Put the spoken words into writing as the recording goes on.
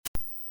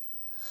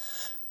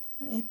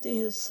It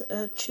is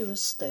a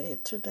Tuesday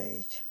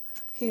today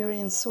here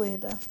in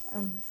Sweden,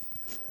 and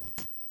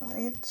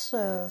it's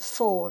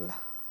fall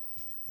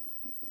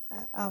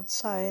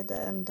outside,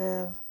 and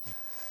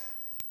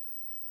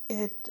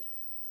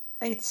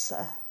it's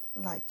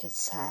like a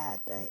sad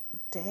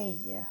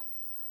day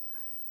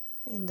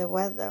in the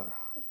weather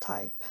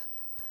type,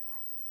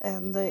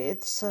 and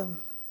it's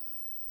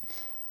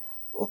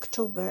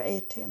October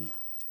 18,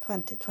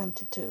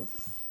 2022.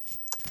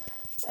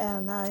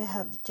 And I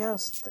have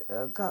just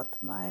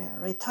got my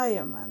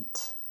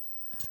retirement.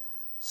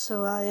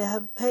 So I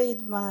have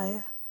paid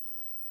my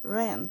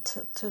rent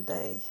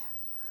today.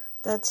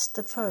 That's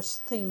the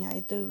first thing I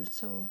do,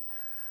 so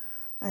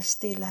I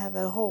still have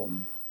a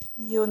home.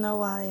 You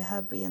know, I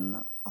have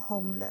been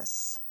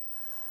homeless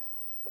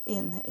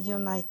in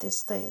United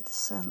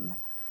States and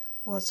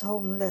was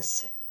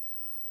homeless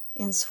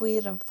in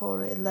Sweden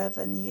for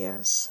 11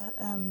 years.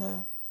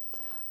 And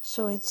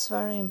so it's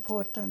very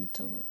important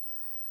to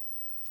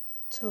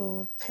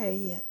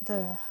pay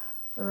the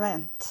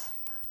rent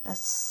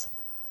as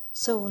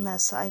soon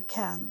as I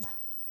can.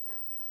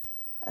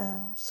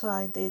 So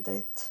I did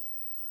it.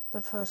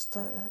 The first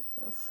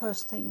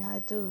thing I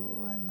do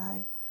when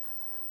I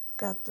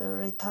got the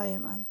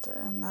retirement,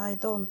 and I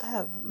don't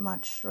have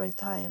much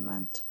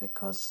retirement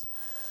because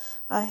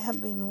I have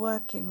been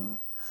working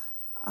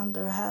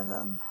under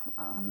heaven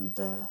and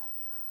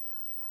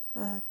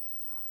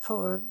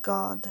for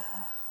God,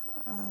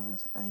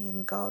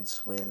 in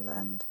God's will,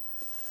 and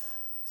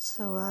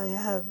so I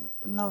have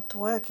not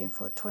working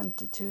for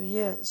 22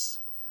 years.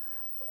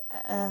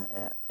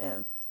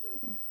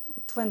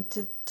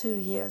 22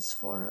 years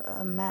for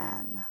a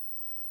man.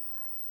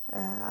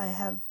 I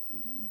have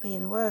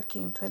been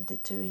working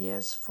 22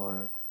 years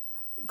for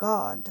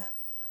God,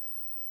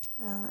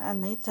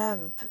 and it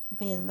have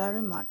been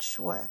very much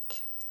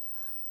work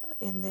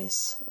in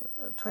this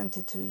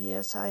 22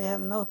 years. I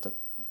have not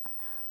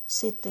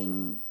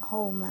sitting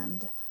home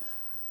and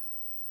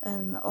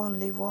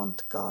only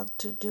want God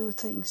to do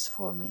things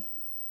for me.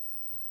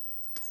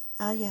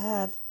 I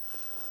have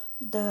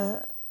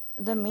the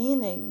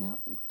meaning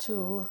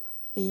to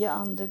be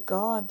under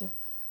God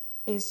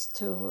is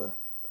to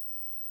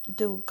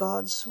do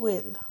God's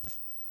will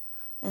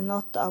and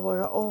not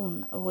our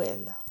own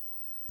will.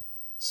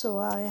 So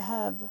I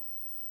have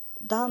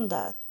done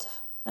that,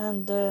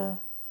 and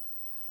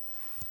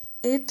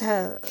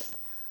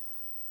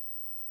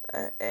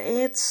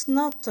it's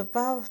not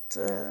about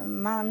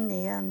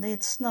money, and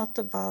it's not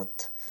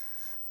about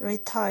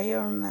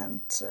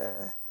retirement.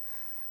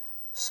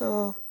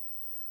 So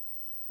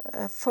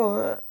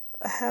for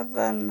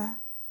heaven,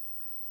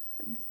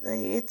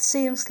 it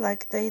seems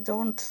like they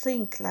don't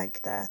think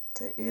like that.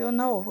 You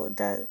know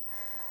that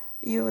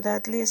you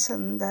that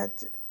listen,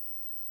 that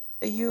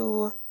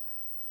you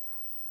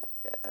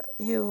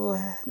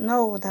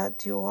know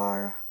that you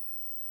are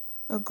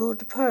a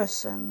good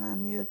person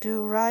and you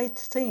do right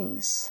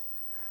things,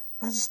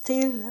 but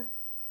still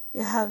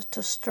you have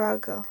to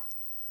struggle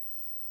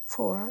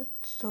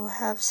to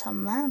have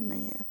some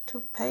money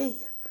to pay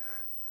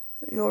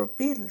your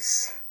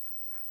bills,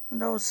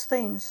 those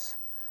things.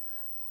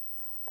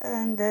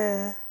 And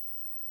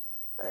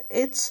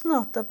it's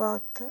not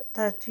about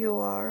that you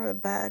are a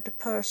bad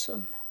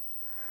person.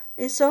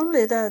 It's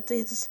only that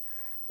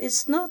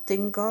it's not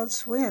in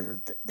God's will,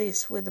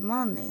 this with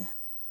money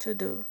to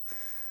do.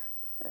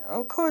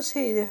 Of course,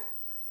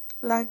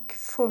 like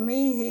for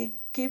me, he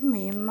give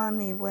me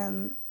money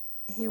when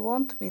he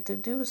want me to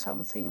do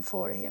something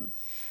for him.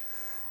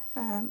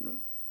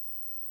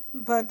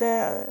 But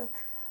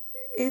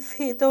if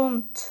he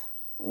don't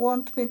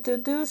want me to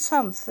do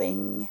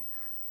something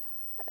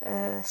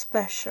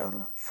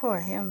special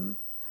for him,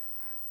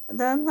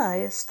 then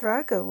I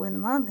struggle with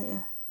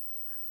money,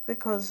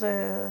 because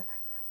the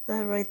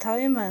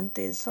retirement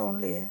is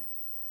only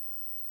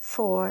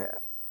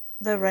for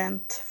the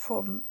rent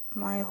for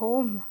my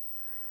home,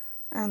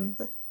 and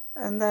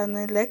then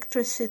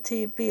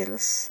electricity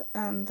bills,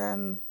 and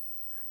then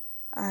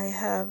I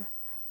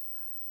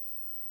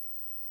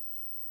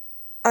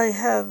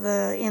have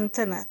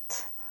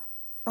internet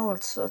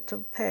also to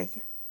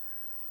pay.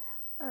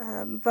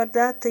 But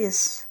that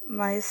is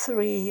my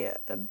three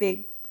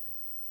big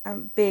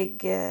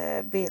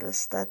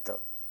bills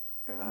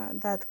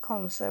that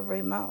comes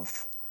every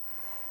month.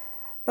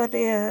 But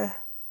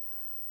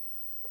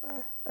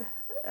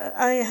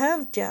I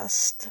have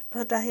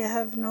but I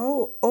have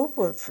no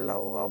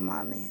overflow of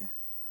money.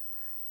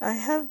 I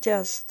have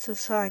just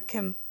so I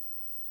can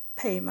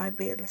pay my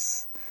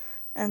bills,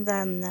 and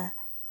then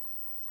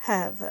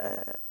have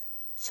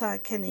so I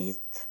can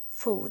eat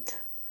food.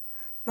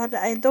 But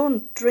I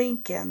don't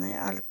drink any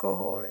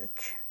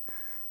alcoholic,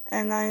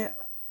 and I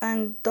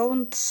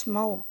don't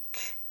smoke,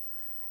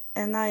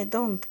 and I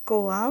don't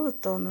go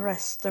out on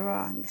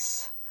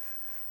restaurants.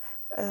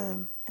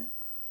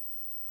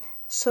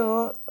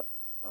 So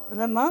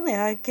the money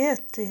I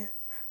get,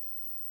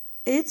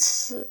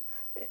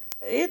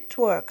 it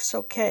works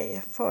okay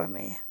for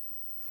me.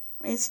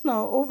 It's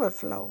no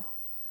overflow,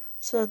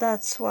 so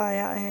that's why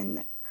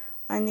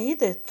I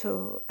needed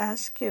to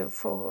ask you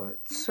for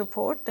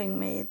supporting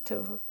me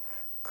to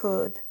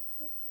could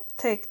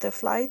take the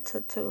flight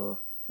to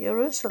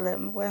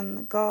Jerusalem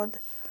when God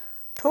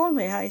told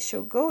me I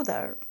should go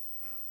there.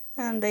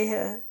 And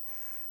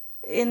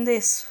in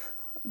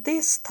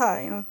this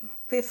time,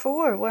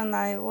 before when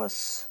I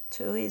was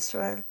to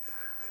Israel,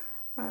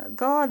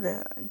 God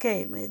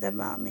gave me the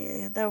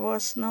money. There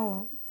was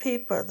no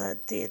people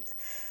that did.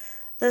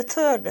 The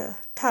third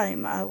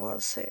time I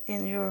was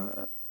in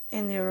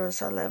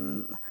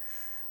Jerusalem,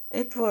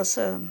 it was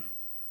a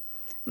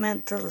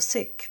mental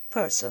sick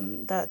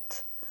person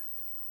that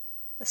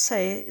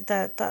say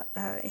that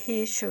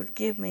he should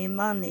give me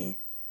money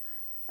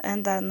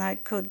and then I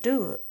could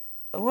do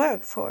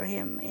work for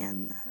him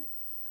in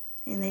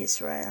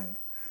Israel.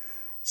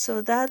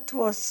 So that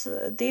was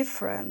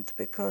different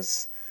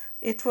because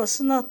it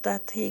was not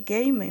that he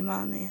gave me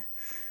money.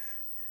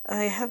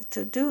 I have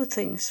to do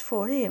things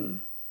for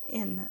him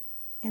in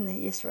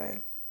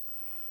Israel.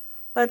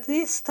 But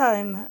this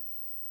time,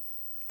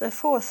 the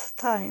fourth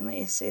time,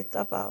 is it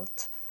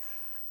about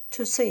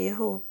to see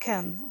who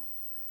can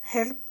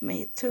help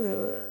me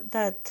to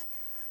that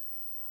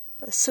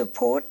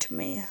support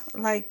me.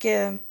 Like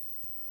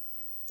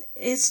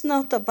it's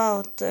not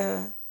about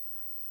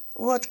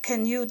what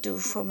can you do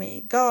for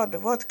me, God,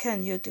 what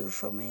can you do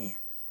for me?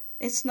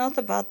 It's not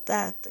about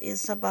that.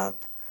 It's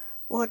about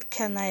what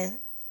can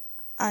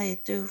I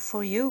do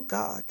for you,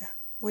 God.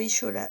 We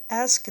should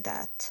ask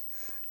that.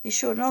 We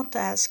should not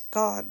ask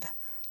God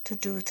to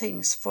do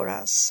things for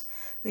us.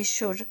 We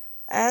should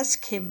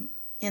ask him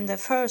in the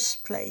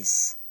first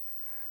place,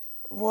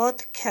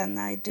 what can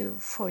I do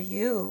for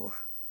you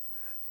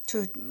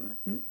to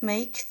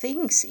make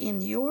things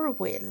in your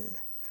will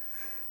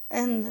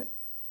and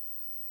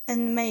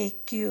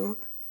make you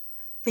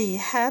be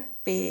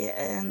happy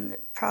and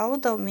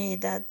proud of me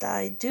that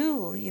I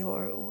do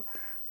your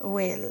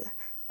will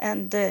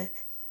and that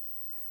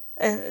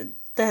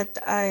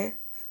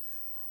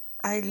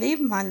I live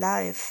my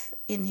life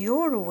in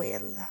your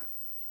will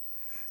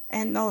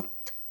and not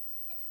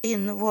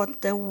in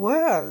what the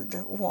world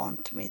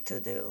want me to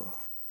do.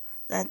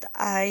 That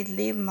I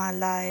live my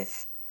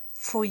life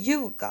for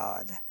you,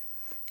 God,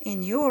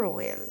 in your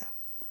will.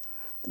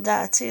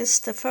 That is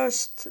the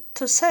first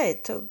to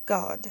say to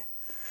God.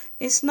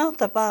 It's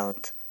not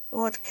about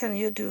what can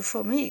you do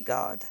for me,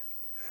 God.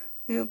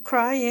 You're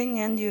crying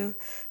and you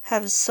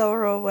have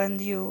sorrow and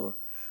you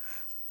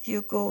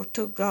go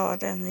to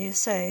God and you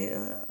say,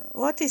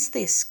 what is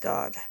this,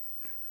 God?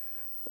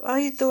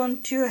 Why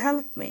don't you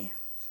help me?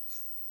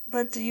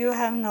 But you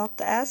have not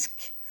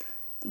asked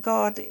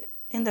God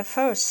in the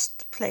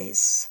first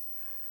place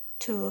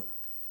to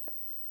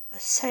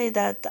say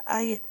that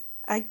I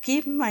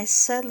give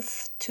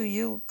myself to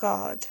you,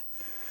 God,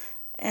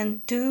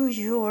 and do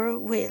your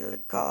will,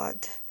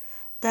 God.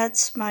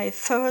 That's my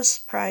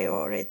first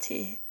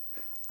priority.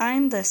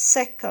 I'm the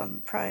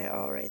second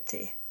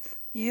priority.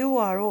 You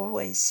are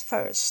always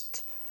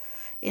first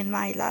in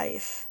my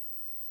life.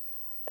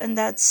 And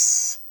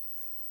that's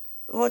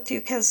what you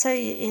can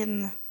say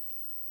in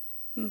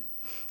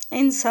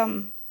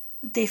some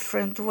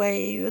different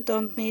way. You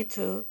don't need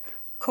to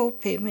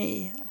copy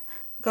me.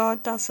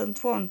 God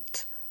doesn't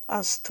want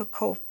us to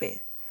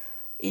copy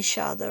each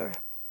other.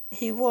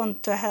 He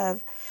wants to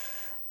have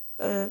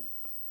a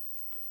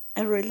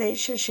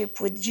relationship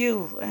with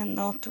you and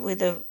not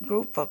with a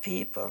group of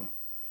people.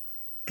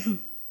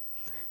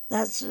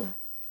 That's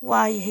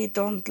why he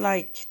don't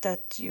like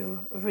that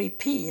you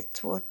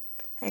repeat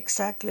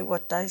exactly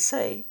what I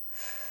say.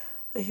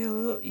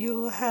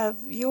 You have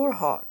your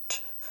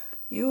heart,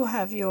 you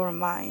have your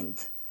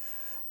mind,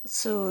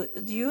 so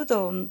you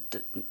don't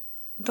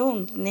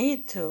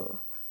need to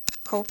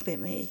copy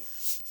me,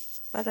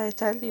 but I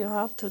tell you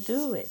how to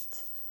do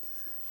it.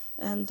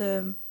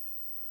 And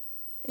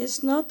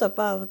it's not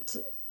about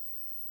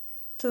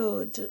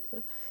to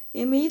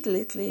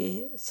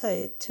immediately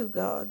say to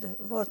God,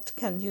 what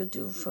can you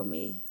do for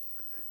me?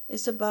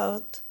 It's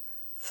about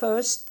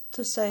first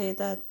to say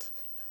that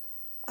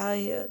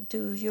I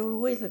do your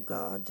will,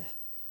 God.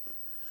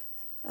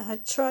 I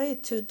try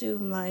to do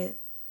my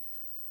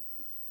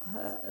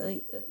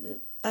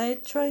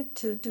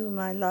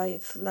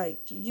life like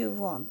you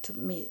want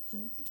me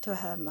to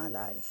have my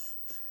life.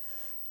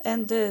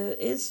 And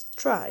it's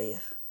try,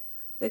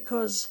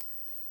 because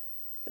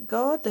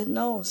God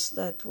knows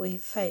that we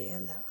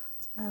fail.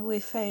 And we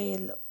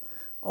fail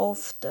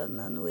often,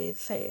 and we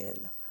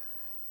fail.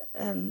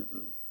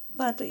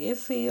 But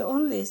if we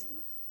only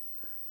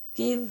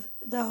give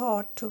the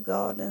heart to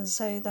God and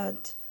say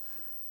that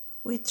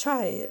we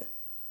try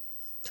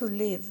to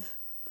live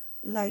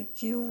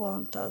like you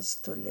want us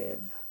to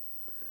live.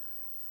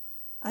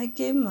 I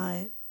give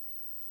my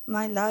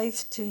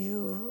life to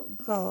you,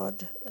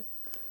 God,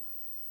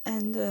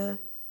 and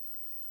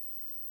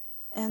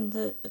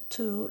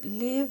to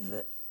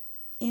live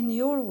in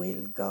your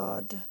will,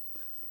 God.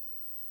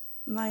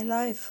 My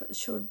life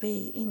should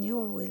be in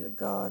your will,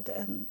 God,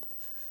 and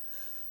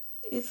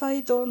if I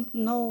don't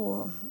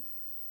know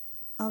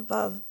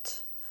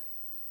about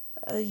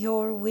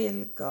your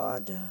will,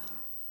 God,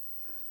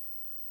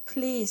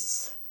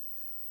 please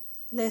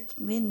let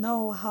me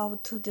know how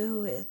to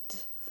do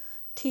it.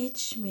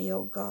 Teach me,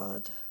 O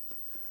God,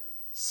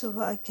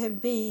 so I can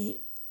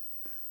be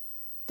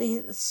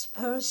this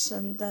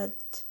person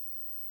that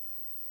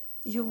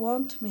you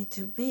want me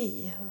to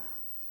be.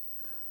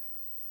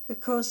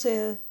 Because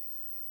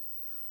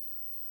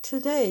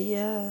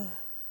today,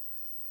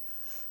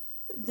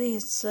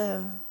 these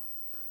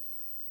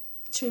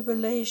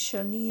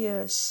tribulation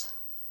years,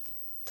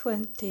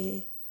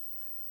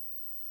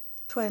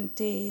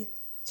 2020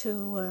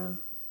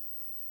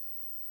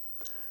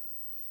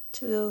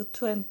 to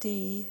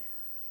 20,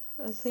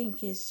 I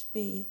think it's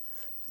be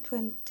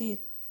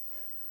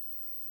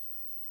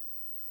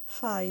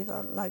 25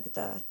 or like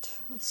that,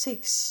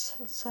 6,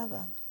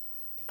 7.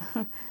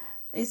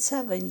 It's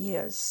 7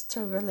 years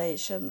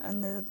tribulation,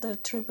 and the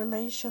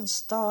tribulation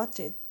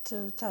started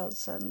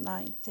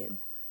 2019.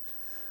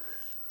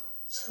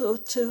 So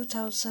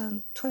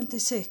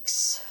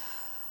 2026,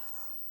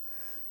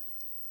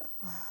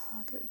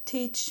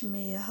 teach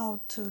me how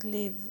to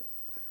live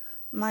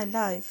my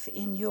life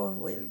in your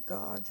will,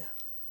 God.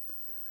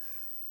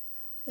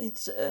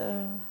 It's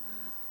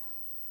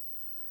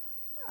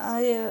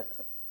I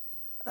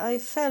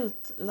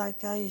felt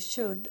like I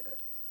should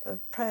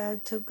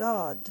pray to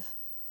God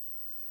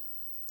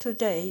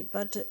today,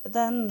 but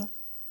then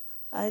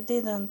I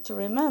didn't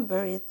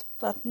remember it,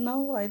 but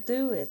now I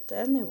do it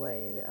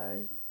anyway.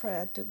 I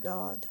pray to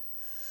God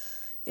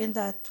in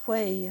that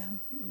way,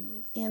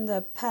 in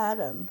the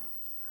pattern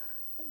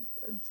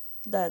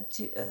that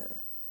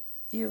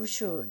you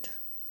should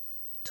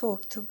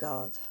talk to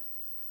God,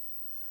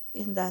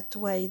 in that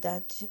way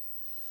that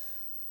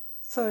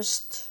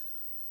first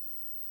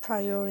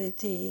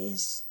priority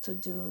is to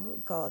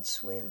do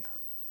God's will,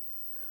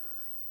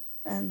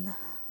 and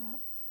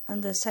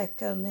the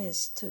second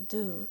is to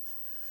do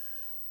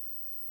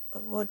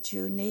what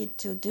you need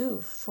to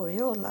do for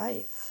your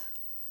life,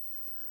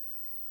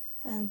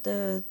 and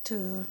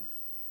to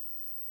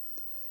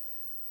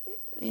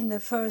in the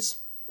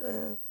first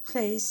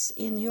place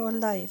in your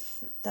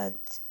life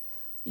that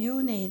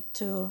you need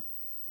to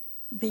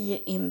be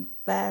in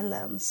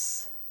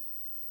balance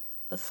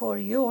for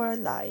your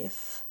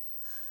life,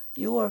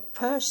 your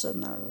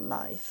personal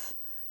life.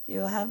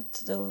 You have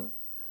to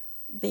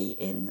be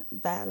in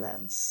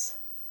balance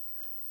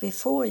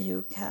before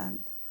you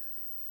can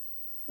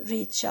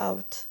reach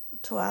out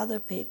to other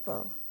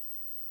people.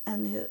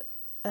 And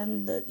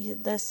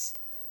this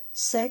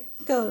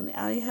second,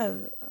 I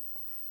have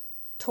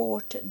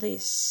taught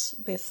this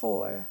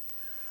before,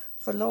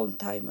 for a long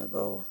time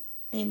ago,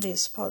 in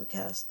this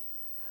podcast,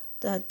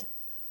 that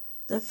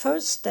the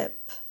first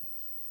step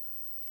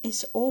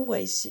is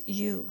always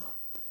you,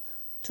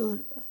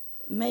 to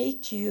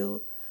make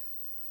you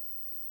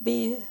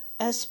be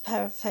as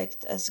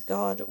perfect as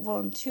God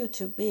wants you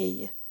to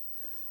be.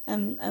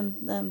 And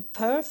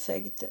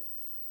perfect,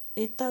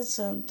 it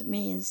doesn't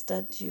mean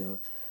that you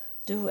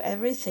do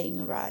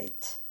everything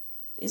right.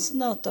 It's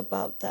not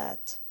about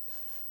that.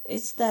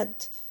 It's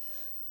that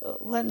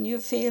when you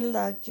feel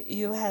like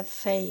you have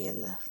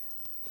failed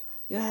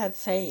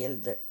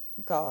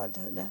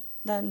God,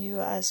 then you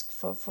ask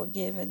for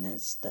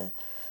forgiveness,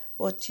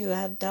 what you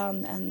have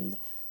done, and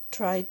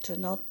try to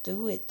not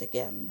do it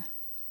again.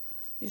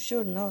 You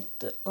should not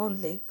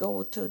only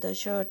go to the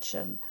church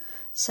and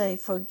say,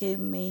 forgive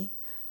me,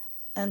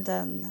 and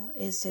then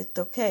is it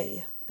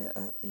okay?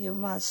 You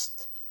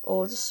must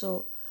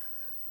also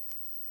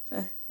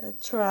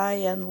try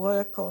and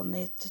work on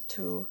it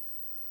to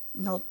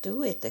not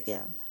do it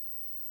again.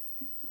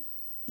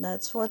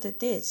 That's what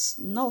it is,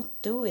 not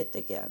do it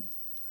again.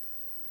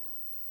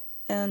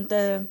 And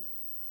that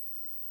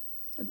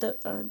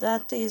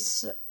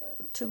is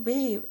to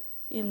be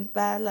in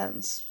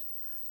balance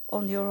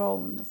on your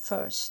own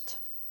first,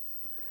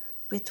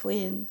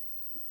 between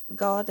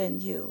God and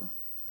you.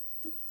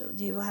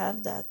 You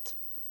have that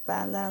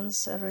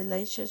balance, a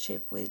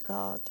relationship with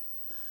God,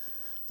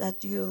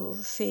 that you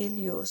feel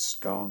you're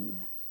strong,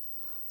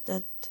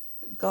 that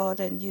God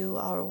and you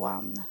are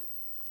one.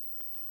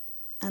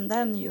 And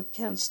then you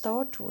can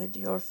start with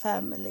your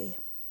family.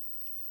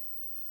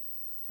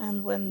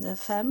 And when the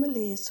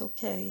family is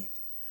okay,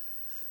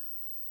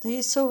 there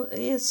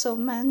is so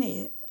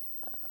many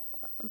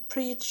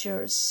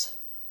preachers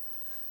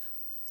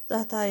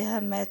that I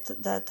have met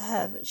that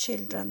have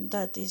children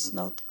that is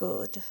not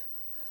good.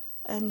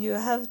 And you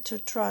have to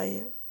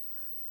try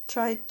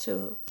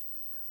to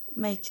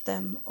make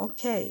them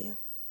okay.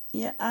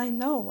 Yeah, I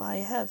know I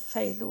have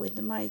failed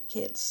with my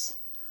kids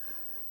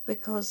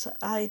because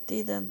I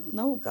didn't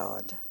know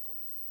God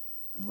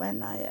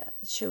when I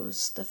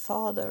chose the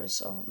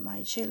fathers of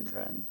my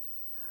children.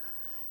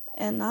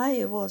 And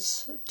I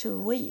was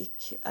too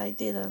weak. I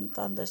didn't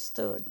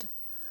understood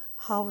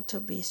how to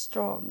be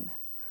strong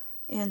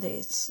in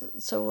this.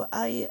 So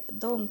I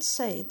don't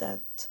say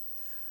that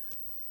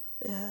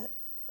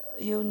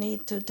you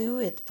need to do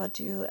it, but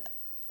you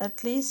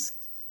at least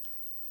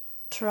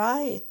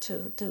try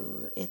to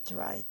do it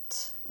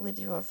right with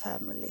your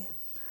family.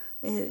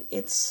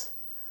 It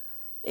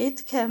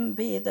can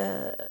be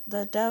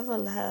the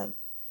devil have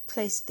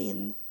placed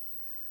in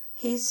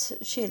his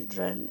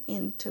children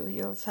into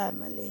your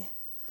family.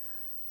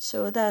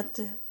 So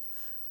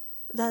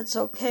that's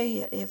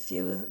okay if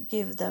you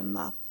give them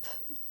up,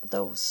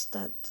 those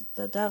that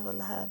the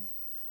devil have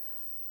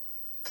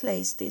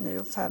placed in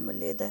your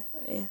family. That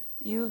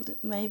you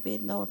maybe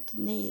not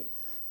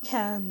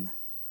can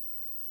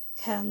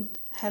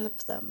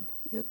help them.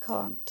 You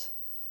can't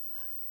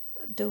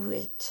do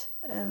it,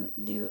 and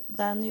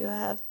then you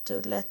have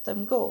to let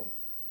them go.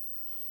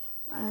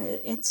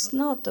 It's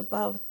not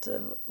about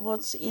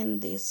what's in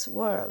this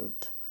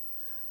world,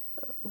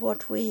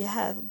 what we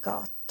have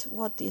got,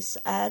 what is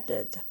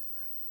added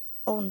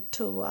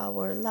onto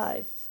our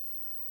life,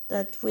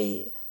 that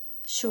we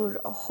should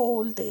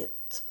hold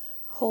it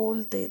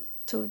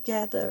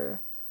together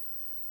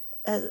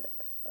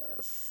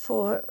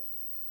for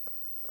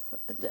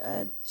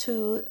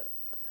to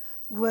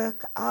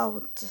work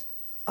out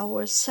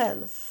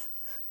ourselves,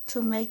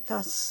 to make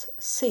us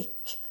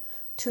sick,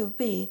 to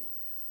be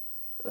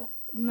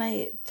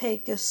may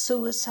take a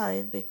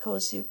suicide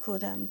because you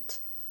couldn't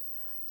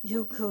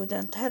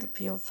help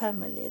your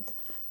family.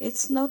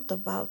 It's not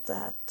about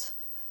that.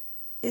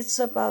 It's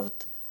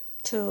about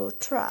to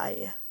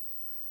try.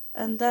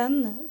 And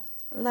then,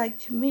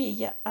 like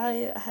me,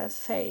 I have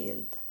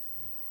failed.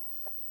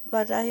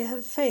 But I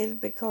have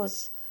failed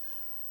because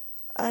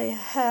I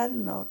had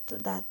not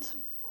that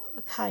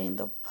kind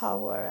of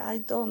power. I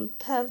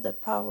don't have the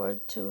power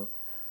to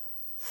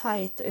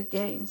fight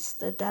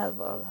against the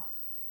devil.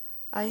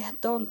 I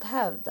don't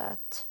have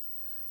that.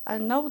 I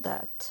know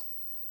that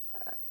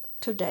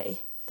today.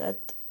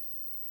 That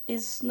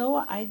is no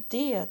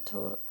idea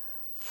to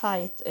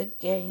fight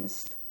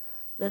against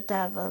the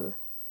devil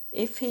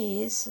if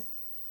he is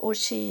or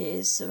she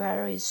is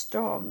very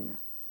strong.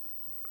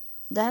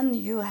 Then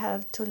you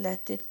have to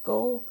let it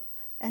go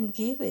and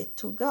give it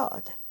to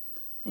God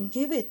and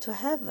give it to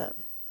heaven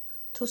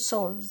to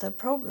solve the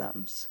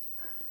problems.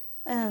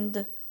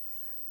 And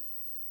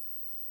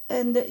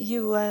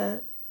you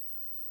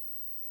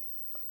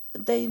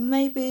they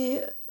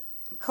maybe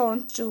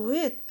can't do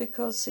it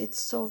because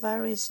it's so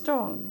very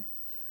strong,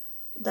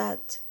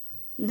 that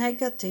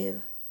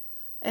negative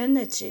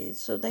energy,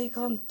 so they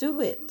can't do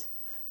it.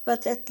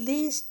 But at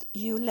least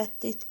you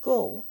let it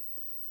go.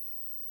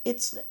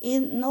 It's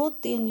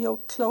not in your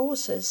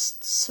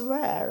closest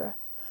sphere.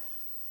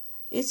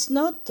 It's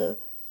not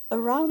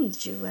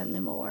around you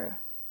anymore.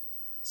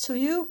 So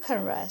you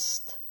can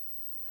rest,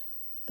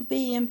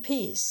 be in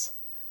peace.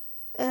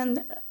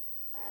 And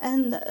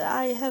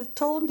I have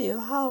told you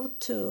how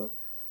to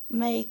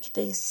make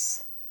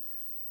this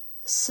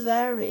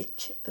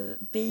spheric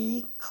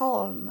be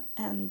calm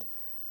and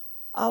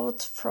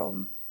out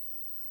from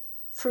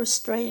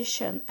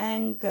frustration,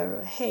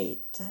 anger,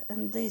 hate,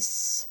 and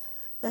this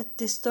that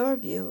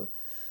disturb you.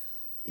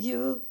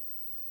 You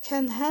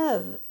can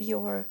have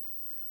your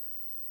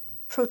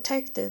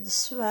protected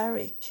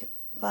spheric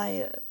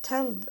by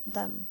tell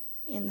them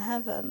in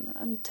heaven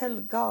and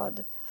tell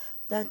God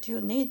that you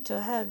need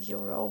to have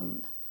your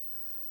own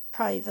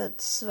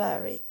private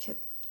spheric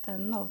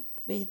and not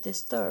be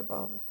disturbed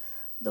of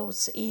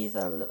those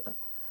evil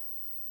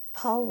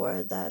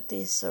power that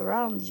is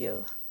around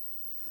you.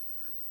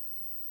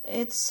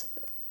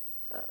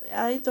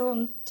 I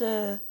don't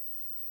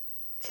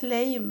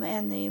claim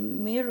any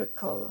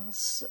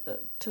miracles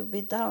to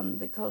be done,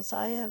 because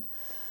I have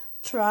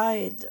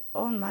tried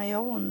on my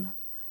own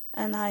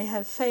and I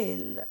have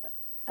failed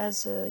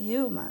as a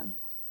human.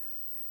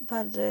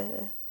 But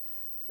the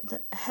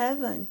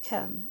heaven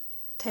can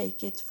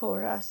take it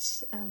for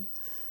us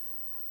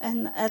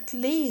and at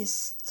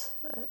least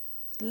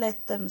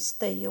let them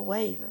stay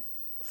away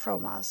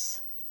from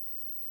us.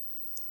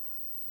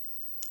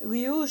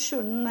 You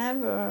should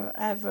never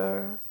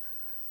ever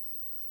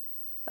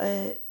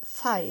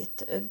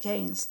fight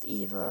against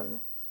evil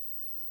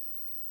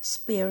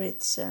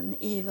spirits and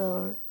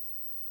evil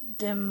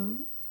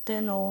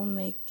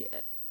demonic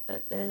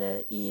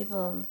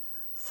evil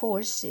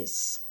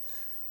forces.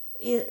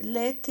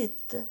 Let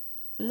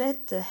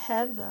the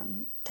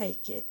heaven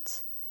take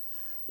it.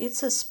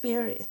 It's a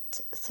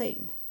spirit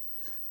thing,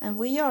 and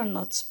we are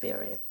not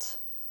spirit.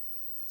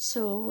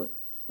 So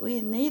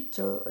we need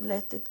to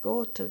let it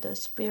go to the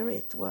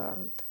spirit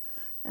world,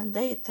 and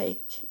they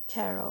take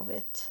care of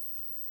it.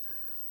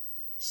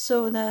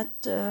 So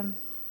that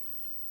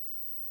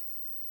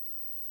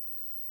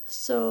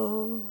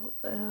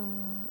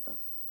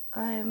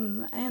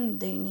I'm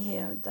ending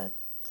here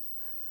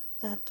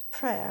that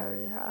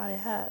prayer I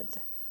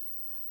had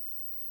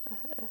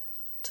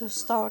to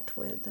start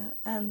with,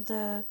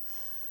 and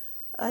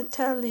I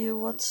tell you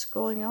what's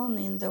going on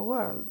in the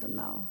world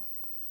now.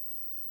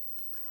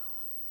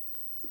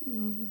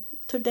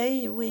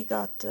 Today we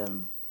get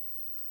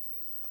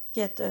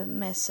a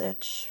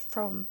message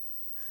from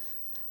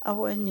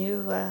our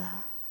new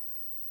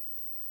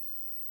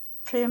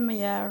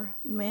Premier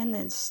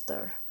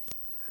Minister.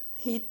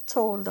 He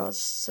told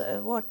us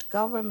what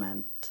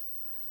government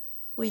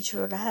we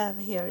should have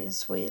here in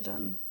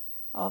Sweden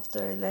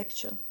after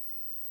election.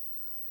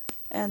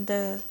 And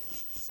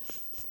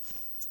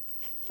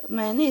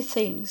many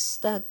things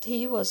that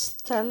he was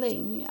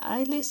telling.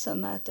 I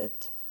listened at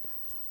it,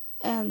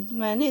 and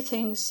many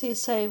things he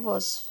said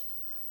was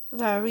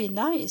very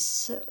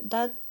nice.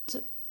 That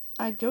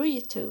I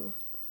agree to.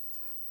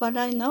 But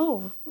I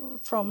know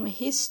from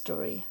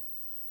history,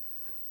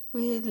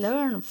 we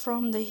learn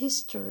from the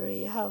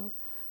history how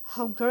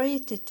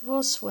great it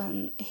was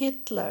when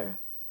Hitler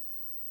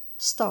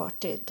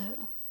started,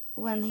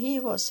 when he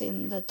was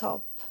in the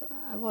top,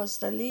 was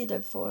the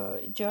leader for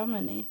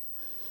Germany.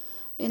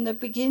 In the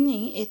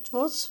beginning, it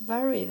was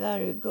very,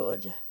 very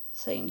good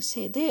things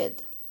he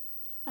did.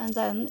 And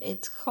then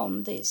it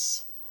come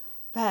these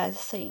bad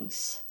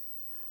things.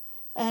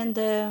 And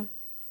the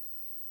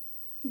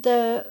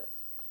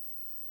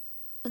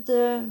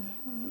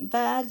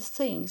bad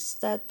things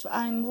that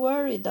I'm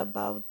worried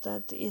about,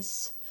 that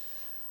is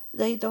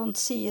they don't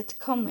see it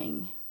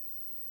coming,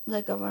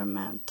 the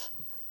government,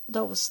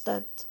 those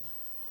that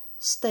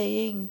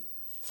staying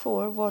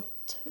for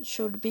what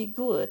should be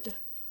good,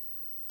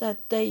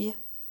 that they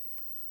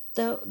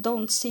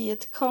don't see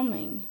it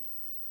coming,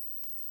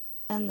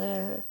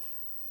 and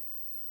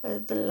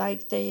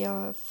like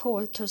they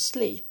fall to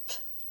sleep,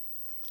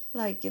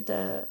 like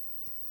the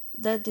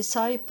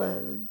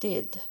disciple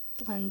did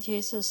when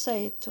Jesus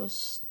said to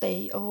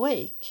stay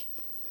awake,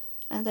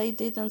 and they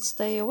didn't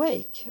stay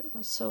awake,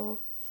 so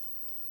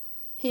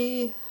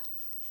he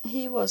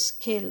was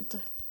killed,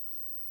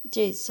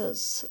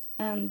 Jesus,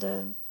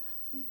 and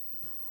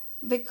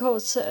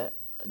because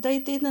they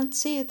didn't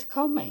see it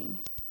coming,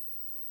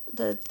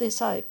 the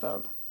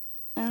disciple,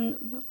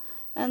 and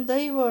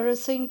they were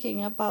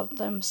thinking about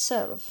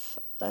themselves,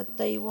 that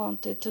they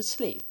wanted to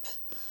sleep.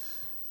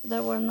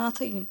 There were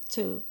nothing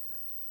to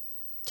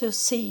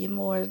see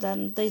more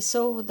than they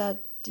saw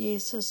that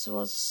Jesus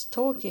was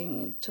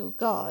talking to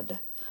God,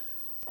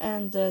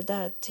 and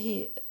that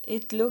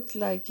it looked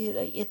like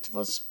it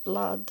was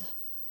blood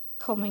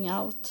coming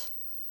out.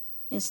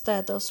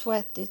 Instead of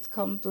sweat, it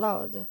come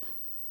blood.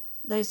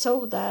 They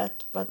saw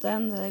that, but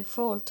then they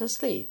fall to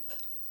sleep.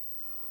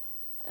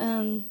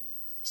 And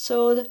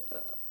so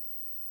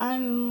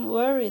I'm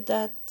worried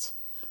that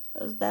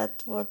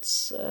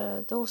what's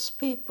those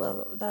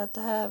people that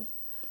have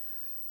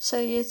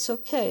say it's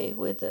okay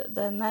with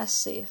the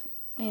Nazi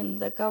in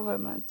the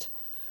government,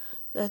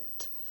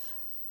 that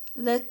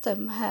let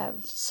them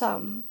have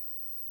some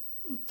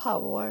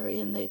power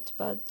in it,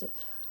 but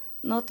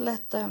not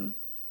let them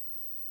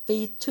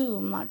be too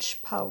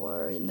much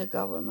power in the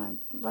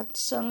government. But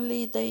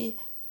suddenly they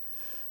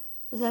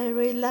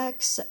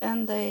relax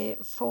and they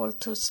fall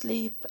to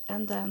sleep,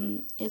 and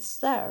then it's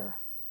there.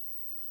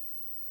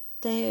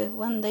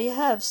 When they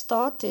have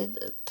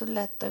started to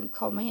let them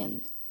come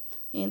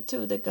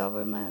into the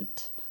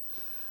government,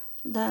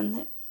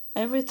 then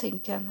everything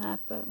can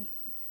happen.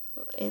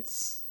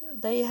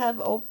 They have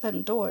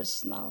open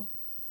doors now.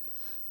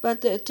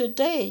 But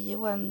today,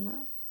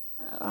 when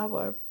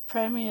our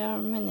Premier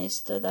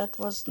Minister, that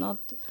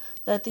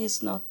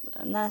is not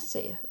a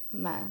Nazi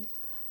man,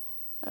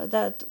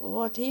 that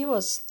what he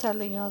was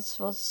telling us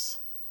was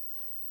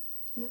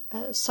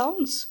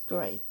sounds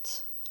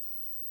great,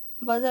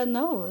 but I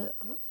know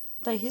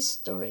the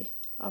history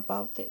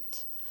about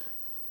it.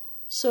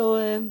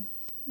 So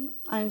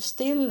I'm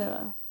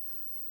still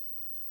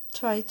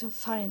try to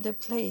find a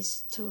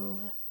place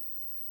to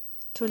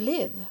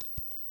live.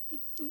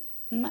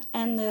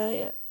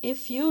 And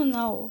if you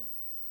know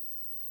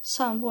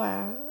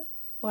somewhere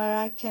where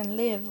I can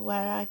live,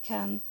 where I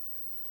can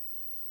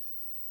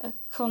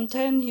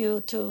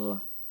continue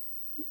to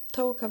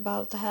talk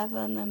about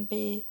heaven and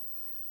be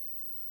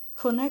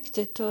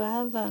connected to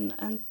heaven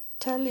and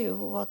tell you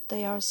what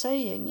they are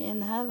saying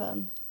in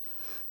heaven,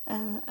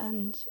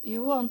 and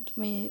you want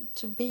me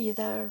to be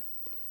there,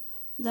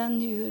 then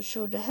you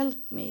should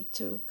help me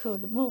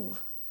could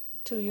move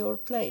to your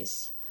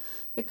place,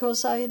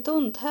 because I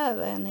don't have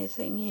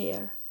anything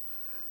here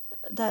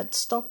that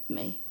stop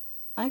me.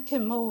 I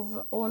can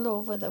move all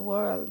over the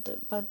world,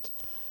 but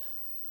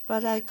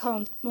I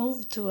can't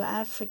move to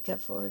Africa,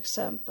 for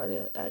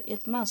example.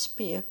 It must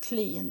be a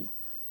clean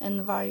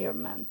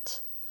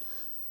environment,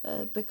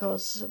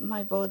 because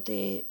my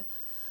body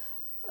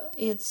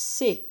is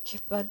sick,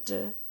 but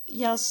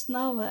just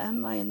now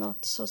am I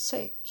not so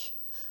sick.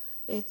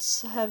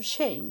 It's have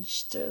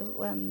changed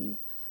when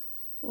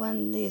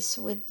this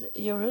with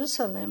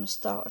Jerusalem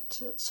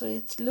start. So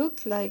it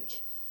looked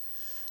like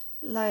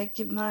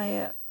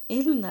my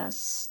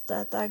illness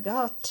that I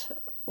got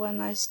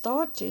when I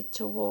started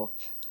to walk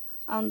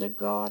under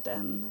God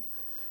and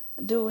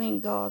doing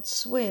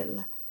God's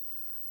will,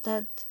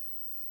 that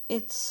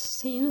it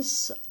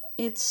seems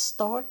it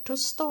start to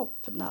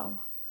stop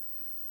now.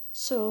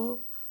 So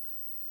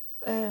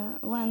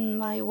when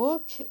my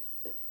walk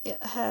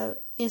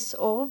is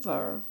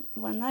over,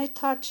 when I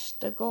touch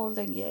the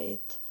Golden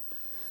Gate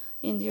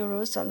in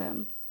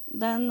Jerusalem,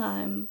 then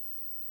I'm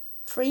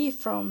free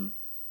from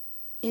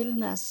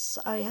illness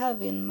I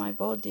have in my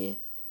body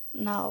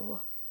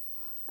now.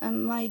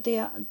 And my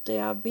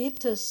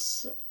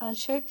diabetes, I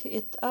check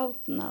it out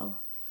now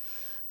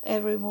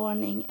every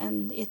morning,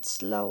 and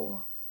it's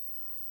low.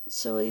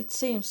 So it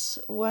seems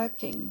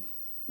working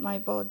my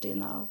body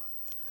now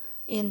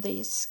in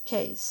this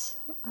case,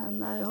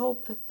 and I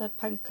hope the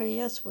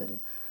pancreas will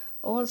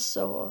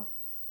also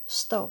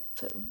stop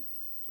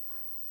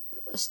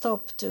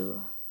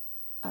to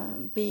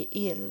be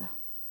ill,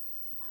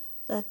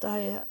 that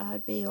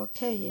I be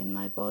okay in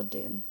my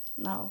body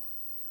now.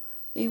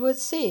 We will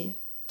see.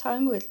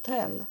 Time will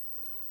tell.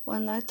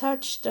 When I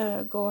touch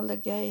the Golden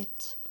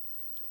Gate,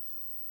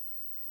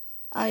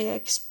 I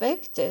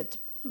expect it,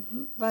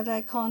 but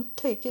I can't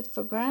take it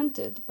for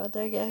granted. But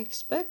I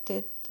expect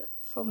it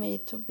for me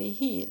to be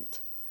healed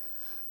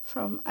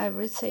from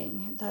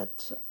everything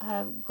that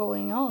have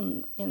going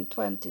on in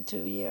 22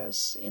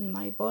 years in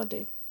my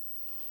body,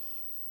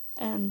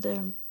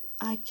 and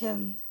I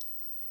can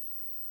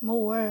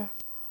more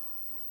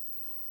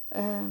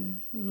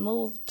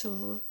move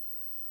to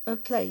a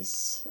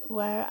place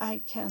where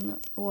I can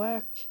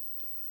work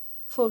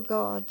for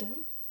God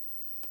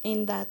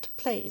in that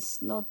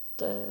place, not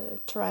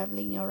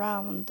traveling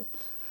around,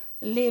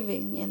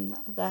 living in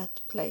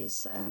that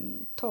place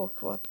and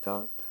talk what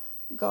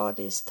God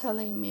is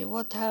telling me,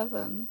 what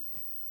heaven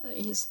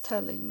is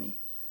telling me,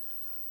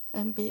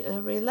 and be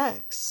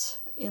relax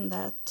in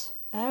that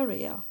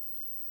area.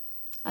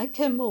 I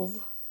can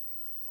move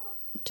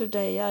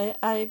today.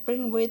 I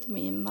bring with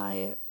me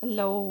my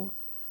low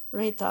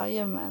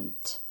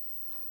retirement.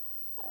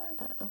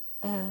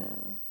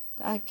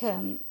 I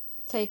can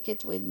take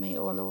it with me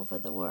all over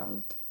the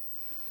world.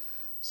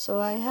 So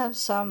I have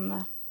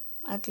some,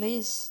 at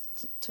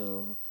least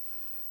to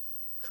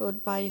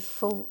could buy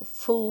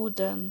food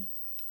and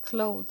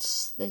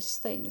clothes, these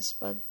things,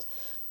 but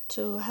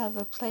to have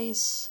a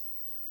place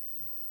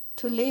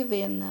to live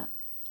in,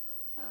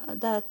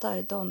 that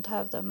I don't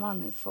have the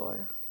money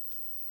for.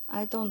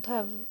 I don't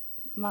have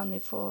money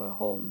for a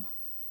home,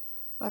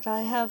 but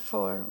I have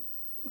for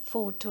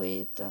food to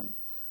eat and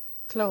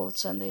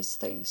clothes and these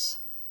things.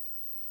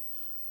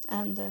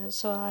 And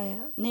so I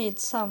need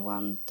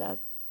someone that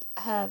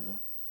have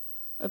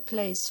a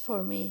place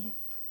for me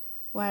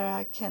where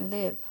I can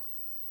live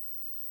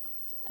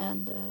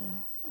and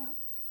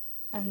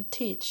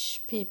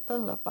teach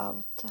people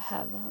about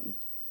heaven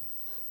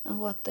and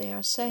what they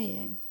are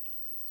saying,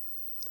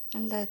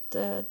 and let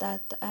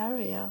that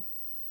area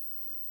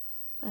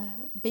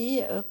be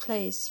a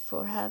place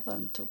for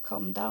heaven to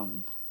come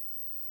down.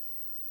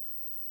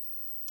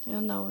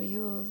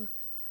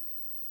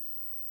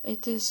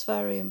 It is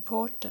very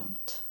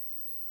important.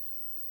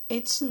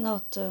 It's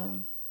not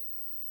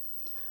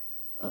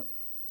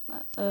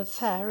a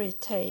fairy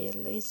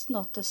tale, it's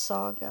not a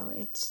saga,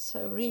 it's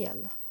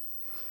real.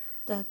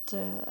 That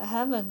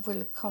heaven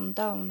will come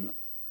down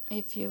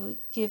if you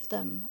give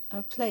them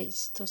a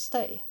place to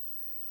stay.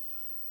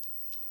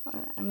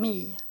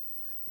 Me,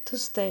 to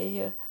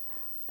stay.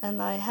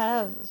 And I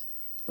have,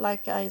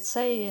 like I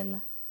say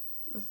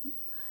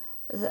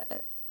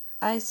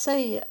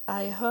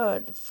I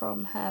heard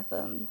from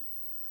heaven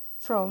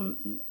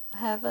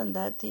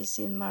that is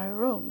in my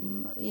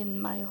room,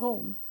 in my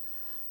home,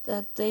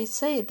 that they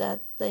say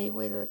that they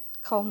will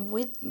come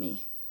with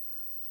me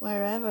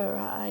wherever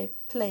I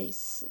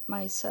place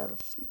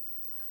myself.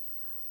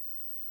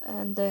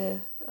 And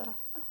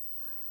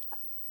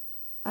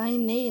I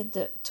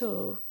need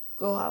to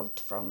go out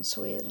from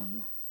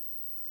Sweden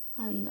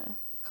and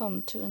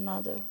come to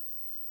another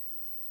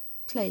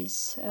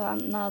place,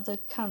 another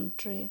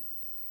country,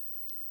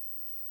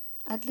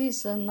 at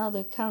least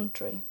another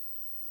country.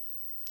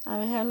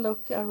 I have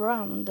looked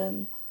around,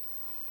 and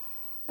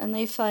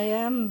if I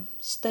am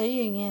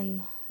staying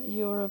in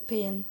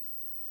European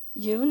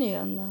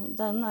Union,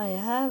 then I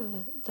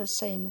have the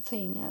same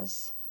thing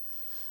as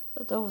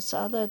those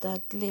other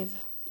that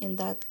live in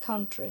that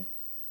country.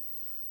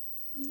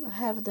 I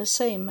have the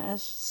same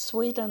as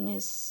Sweden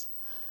is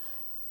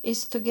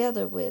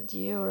together with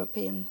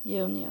European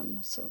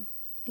Union. So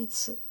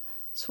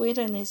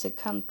Sweden is a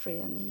country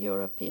in the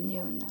European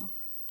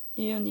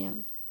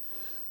Union.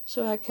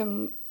 So I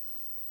can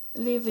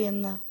live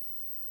in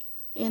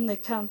a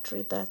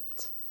country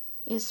that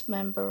is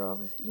member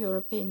of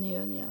European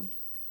Union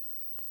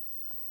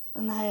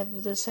and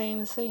have the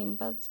same thing,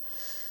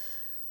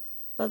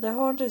 but the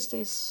hardest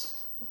is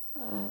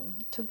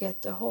to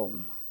get a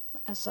home,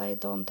 as I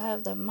don't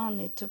have the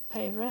money to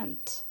pay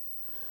rent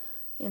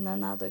in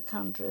another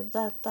country.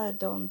 That I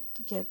don't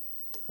get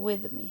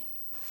with me.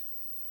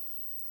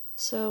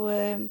 So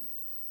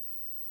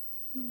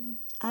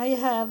I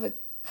have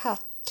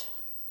cut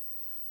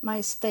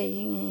my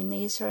staying in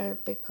Israel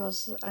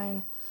because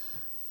I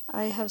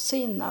have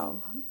seen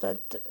now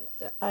that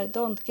I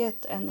don't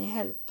get any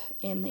help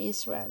in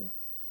Israel.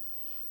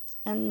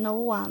 And no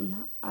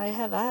one, I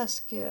have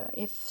asked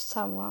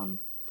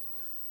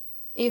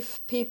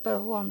if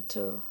people want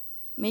to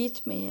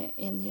meet me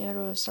in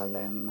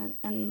Jerusalem,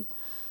 and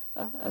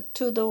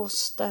to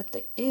those that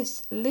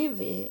live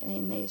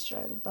in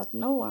Israel, but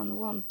no one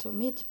want to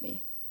meet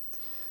me.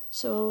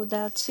 So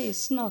that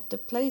is not the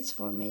place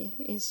for me,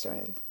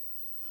 Israel.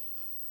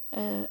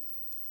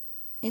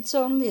 It's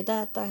only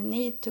that I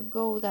need to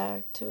go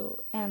there to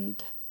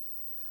end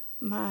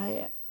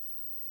my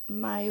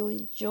my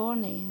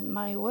journey,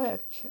 my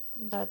work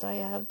that I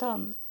have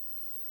done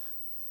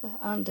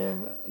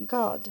under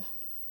God,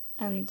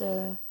 and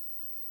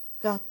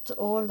got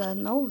all the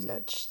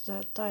knowledge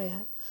that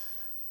I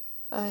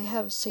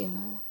have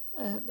seen.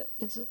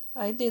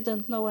 I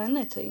didn't know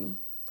anything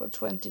for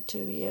 22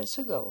 years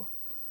ago,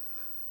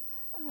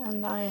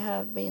 and I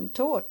have been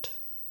taught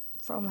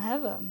from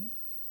heaven.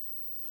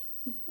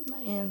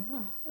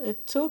 And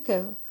it took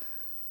a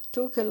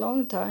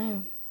long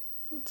time.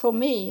 For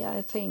me,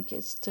 I think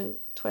it's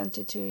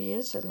 22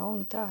 years, a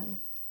long time.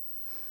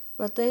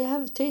 But they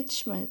have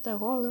taught me the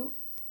whole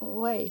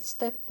way,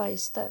 step by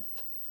step.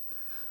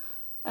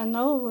 And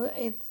now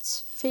it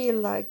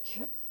feels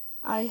like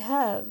I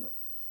have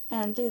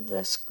ended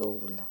the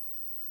school.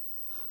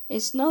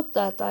 It's not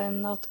that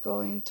I'm not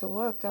going to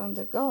work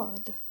under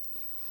God,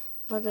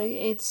 but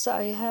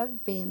I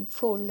have been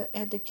full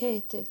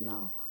educated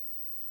now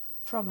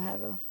from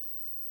heaven.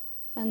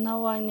 And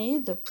now I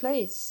need a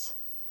place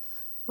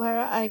where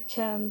I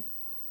can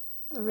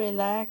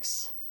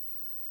relax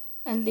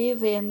and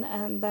live in,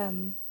 and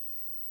then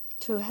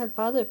to help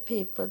other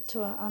people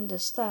to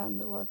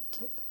understand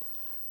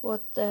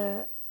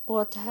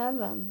what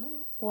heaven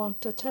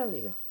want to tell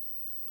you.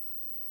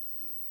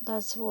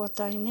 That's what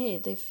I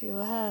need. If you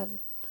have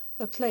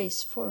a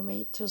place for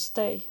me to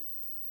stay,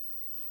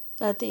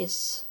 that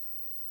is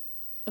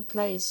a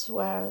place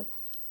where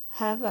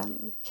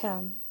heaven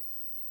can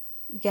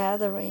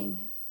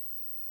gathering,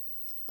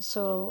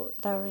 so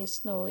there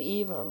is no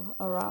evil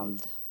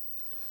around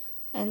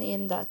and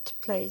in that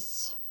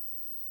place,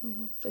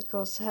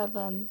 because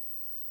heaven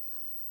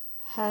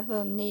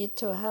need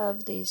to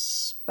have this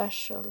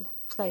special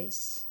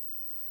place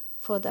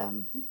for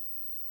them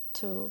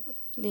to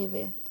live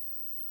in.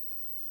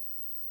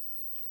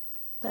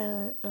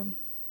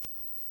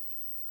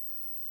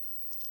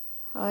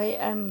 I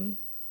am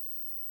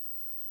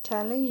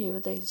telling you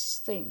these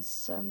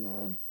things,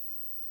 and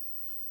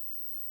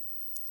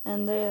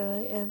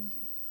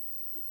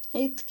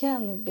it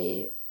can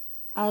be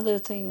other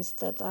things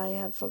that I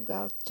have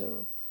forgot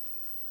to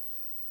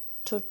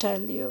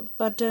tell you.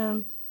 But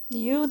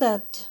you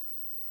that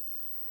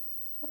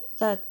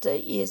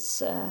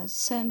is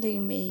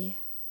sending me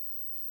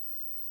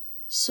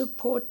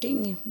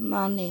supporting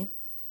money,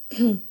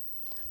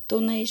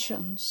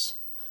 donations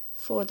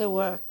for the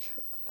work,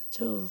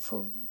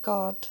 for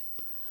God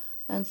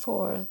and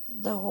for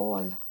the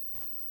whole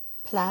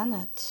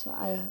planet.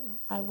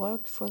 I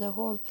work for the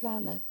whole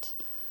planet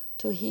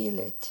to heal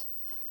it.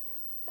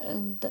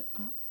 And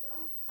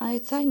I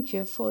thank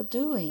you for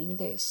doing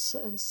this,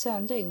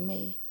 sending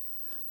me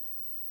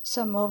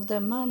some of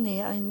the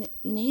money I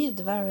need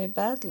very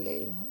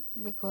badly,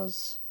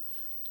 because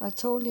I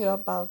told you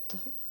about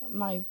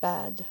my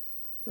bad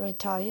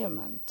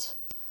retirement.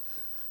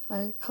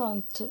 I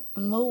can't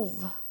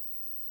move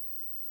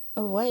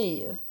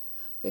away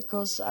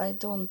because I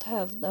don't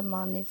have the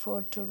money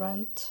to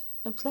rent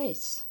a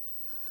place.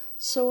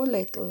 So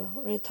little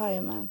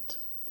retirement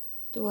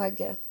do I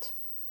get.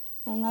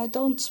 And I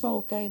don't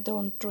smoke, I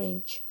don't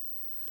drink,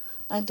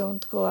 I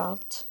don't go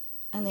out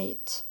and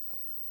eat.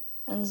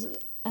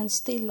 And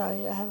still I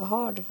have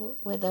hard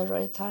with the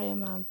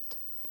retirement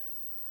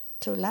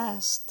to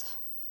last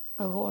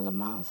a whole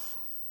month.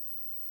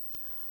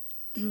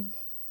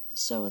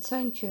 So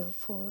thank you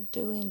for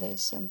doing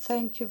this, and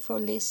thank you for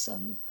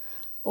listening,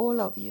 all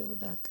of you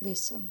that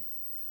listen.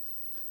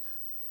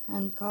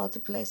 And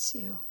God bless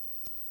you.